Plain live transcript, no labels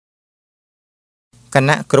គ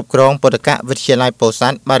ណៈគ្រប់គ្រងពុទ្ធកវិទ្យាល័យពោធិ៍សា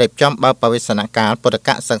ត់បានរៀបចំបើកបរិវេណកាលពុទ្ធក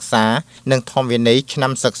សិក្សានិងធម្មវិន័យឆ្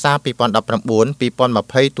នាំសិក្សា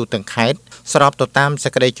 2019-2020 ទូទាំងខេត្តស្របទៅតាមសេ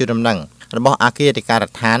ចក្តីជូនដំណឹងរបស់អគ្គលេខាធិ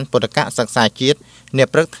ការពុទ្ធកសិក្សាជាតិនា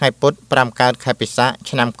ព្រឹកថ្ងៃពុធ 5 កើតខែពិសាខ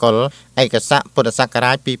ឆ្នាំកុរឯកស័កពុទ្ធសក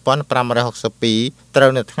រាជ 2562 ត្រូ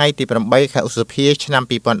វនៅថ្ងៃទី 8 ខែឧសភាឆ្នាំ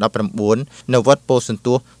 2019 នៅវត្តពោធិ៍សន្ទ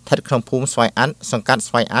ស្សន៍ស្ថិតក្នុងភូមិស្វាយអាត់ សង្កាត់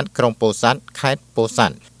ស្វាយអាត់ ក្រុងពោធិ៍សាត់ ខេត្តពោធិ៍សា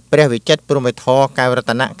ត់ ព្រះវិចិត្រព្រហ្មវិធរកែវរ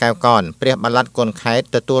តនកែវកនព្រះបាឡាត់គុណខេត្ត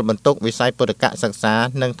ទទួលបន្ទុកវិស័យពុទ្ធកសិក្សា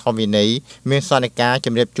និងធម្មវិន័យមានសន្និការជ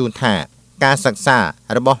ម្រាបជូនថាការសិក្សា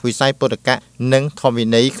របស់វិស័យពុទ្ធកនិងធម្មវិ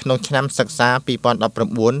ន័យក្នុងឆ្នាំសិក្សា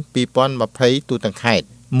 2019-2020 ទូទាំងខេត្ត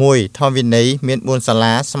 1. ធម្មវិន័យមាន 4 សា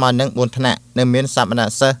លាស្មើនឹង 4 ថ្នាក់និងមានសមណ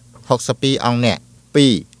សិស្ស 62 អង្គអ្នក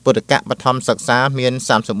 2. ពុទ្ធកបឋមសិក្សាមាន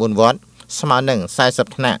 34 វត្តស្មើនឹង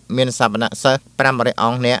 40 ថ្នាក់មានសមណសិស្ស 500 អ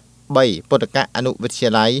ង្គអ្នក 3. ពុទ្ធកអនុវិទ្យា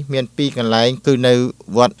ល័យមាន 2 កន្លែងគឺនៅ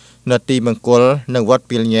វត្តនទីមង្គលនិងវត្ត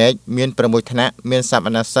ពីលញែកមាន 6 ថ្នាក់មានសម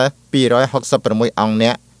ណសិស្ស 266 អង្គអ្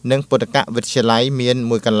នកនិងពុទ្ធកវិទ្យាល័យមាន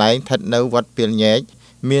 1 កន្លែងស្ថិតនៅវត្តពីលញែក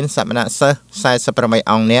មានសមណសិស្ស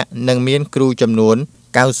 48 អង្គអ្នកនិងមានគ្រូចំនួន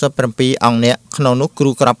 97 អង្គអ្នកក្នុងនោះគ្រូ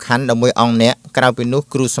ក្របខ័ណ្ឌ 11 អង្គអ្នកក្រៅពីនោះ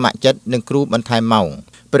គ្រូស្ម័គ្រចិត្តនិងគ្រូបន្ថែមម៉ោង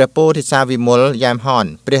ព្រះពោធិសាវិមលយ៉ែមហន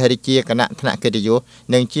ព្រះរាជាគណៈថ្នាក់កិត្តិយស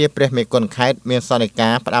និងជាព្រះមេគុណខេត្តមានសន្និកា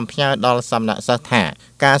រផ្ដាំផ្ញើដល់សមណសិស្សថា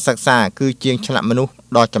ការសិក្សាគឺជាងឆ្លាក់មនុស្ស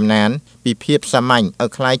ដ៏ចំណានពីភាពសាមញ្ញឲ្យ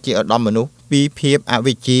ក្លាយជាឧត្តមមនុស្សពីភាពអ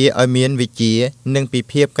វិជ្ជាឲ្យមានវិជ្ជានិងពី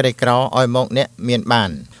ភាពក្រីក្រឲ្យមកអ្នកមានបាន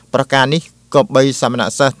ប្រការនេះក៏បីសមណ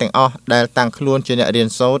សិស្សទាំងអស់ដែលតាំងខ្លួនជាអ្នករៀន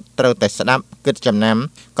សូត្រត្រូវតែស្ដាប់គិតចំណាំ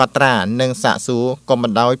កត់ត្រានិងសាកសួរកុំប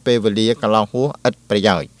ណ្ដោយពេលវេលាកន្លងហួសឥតប្រ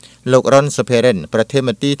យោជន៍លោករនសុភារិនប្រធានម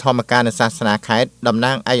ន្ត្រីធម្មការនិងសាសនាខេត្តតំ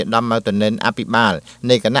ណាងឯកឧត្តមម៉ៅតនិនអភិបាល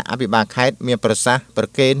នៃគណៈអភិបាលខេត្តមានប្រសាសន៍ប្រ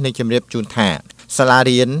កេននិងជម្រាបជូនថាសាលា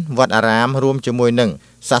រៀនវត្តអារាមរួមជាមួយនឹង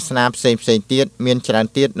សាសនាផ្សេងទៀតមានច្រើន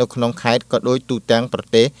ទៀតនៅក្នុងខេត្តក៏ដូចទូទាំងប្រ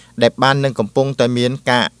ទេសដែលបាននឹងកំពុងតែមាន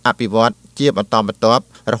ការអភិវឌ្ឍជាបន្តបន្ទាប់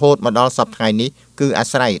រហូតមកដល់សប្តាហ៍នេះគឺអា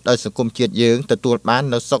ស្រ័យដោយសង្គមជាតិយើងទទួលបាន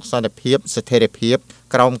នូវសុខសន្តិភាពស្ថិរភាព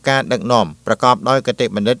ក្រោមការដឹកនាំប្រកបដោយគតិ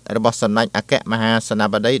បណ្ឌិតរបស់សម្ដេចអគ្គមហាសេនា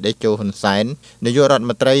បតីតេជោហ៊ុនសែននាយករដ្ឋ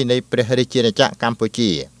មន្ត្រីនៃព្រះរាជាណាចក្រកម្ពុ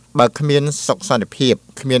ជាបើគ្មានសុខសន្តិភាព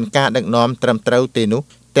គ្មានការដឹកនាំត្រឹមត្រូវទេនោះ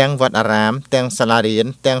ទាំងវត្តអារាមទាំងសាលារៀន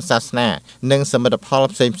ទាំងសាសនានិងសមិទ្ធផល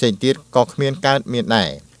ផ្សេងទៀតក៏គ្មានកើតមានដែរ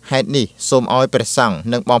ហេតុនេះសូមឲ្យព្រះសង្ឃ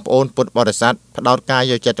និងបងប្អូនពុទ្ធបរិស័ទផ្ដោតការ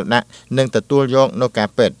យកចិត្តទុកដាក់និងទទួលយកនូវការ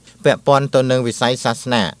ពិតពាក់ព័ន្ធទៅនឹងវិស័យសាស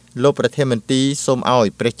នាលោកប្រធានមន្ត្រីសូមឲ្យ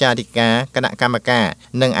ព្រះចារិកាគណៈកម្មការ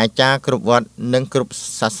និងអាចារ្យគ្រប់វត្តនិងគ្រប់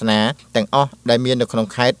សាសនាទាំងអស់ដែលមាននៅក្នុង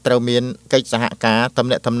ខេត្តត្រូវមានកិច្ចសហការទំ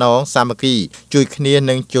នាក់ទំនងសាមគ្គីជួយគ្នា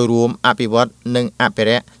និងចូលរួមអភិវឌ្ឍនិងអភិ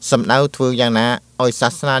រក្សសម្ដៅធ្វើយ៉ាងណាឲ្យសា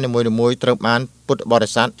សនានីមួយៗត្រូវបានពុទ្ធបរិ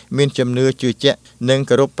ស័ទមានជំនឿជឿជាក់និង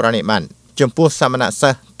គោរពប្រណិប័តន៍ចំពោះសមណសិ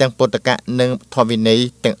ស្សទាំងពុទ្ធកនិងធម្មវិន័យ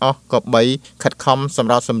ទាំងអស់ក៏បីខិតខំស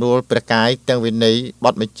ម្រាប់សម្រួលព្រះកាយទាំងវិន័យប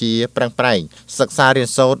ទបញ្ជាប្រឹងប្រែងសិក្សារៀន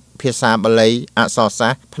សូត្រភាសាបាលីអក្សរសា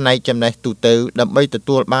ស្ត្រផ្នែកចំណេះទូទៅដើម្បីទ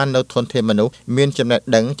ទួលបាននូវធនធានមនុស្សមានចំណេះ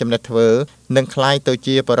ដឹងចំណេះធ្វើនិងក្លាយទៅ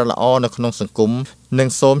ជាបរិល្អនៅក្នុងសង្គមនិង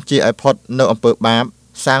សូមជាឲ្យផុតនៅអំពើបាប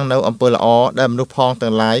សាងនៅអំពើល្អដែលមនុស្សផង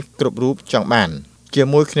ទាំងឡាយគ្រប់រូបចង់បានជា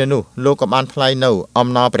មួយគ្នានោះលោកក៏បានថ្លែងនៅអំ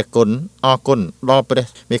ណរព្រះគុណអរគុណដល់ព្រះ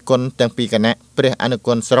មេគុណទាំងពីរគណៈព្រះអនុ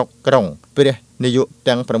គុណស្រុកក្រុងព្រះនាយក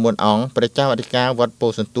ទាំង9អង្គព្រះចៅអធិការវត្តពោ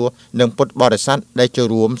ធិ៍សន្ទស្សន៍និងពុទ្ធបរិស័ទដែលចូល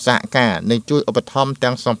រួមសហការនិងជួយឧបត្ថម្ភ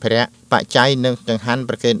ទាំងសម្ភារៈបច្ច័យនិងចង្ហាន់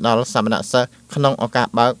ប្រគេនដល់សមណសិស្សក្នុងឱកាស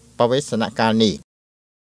បើកបវេសនកាលនេះ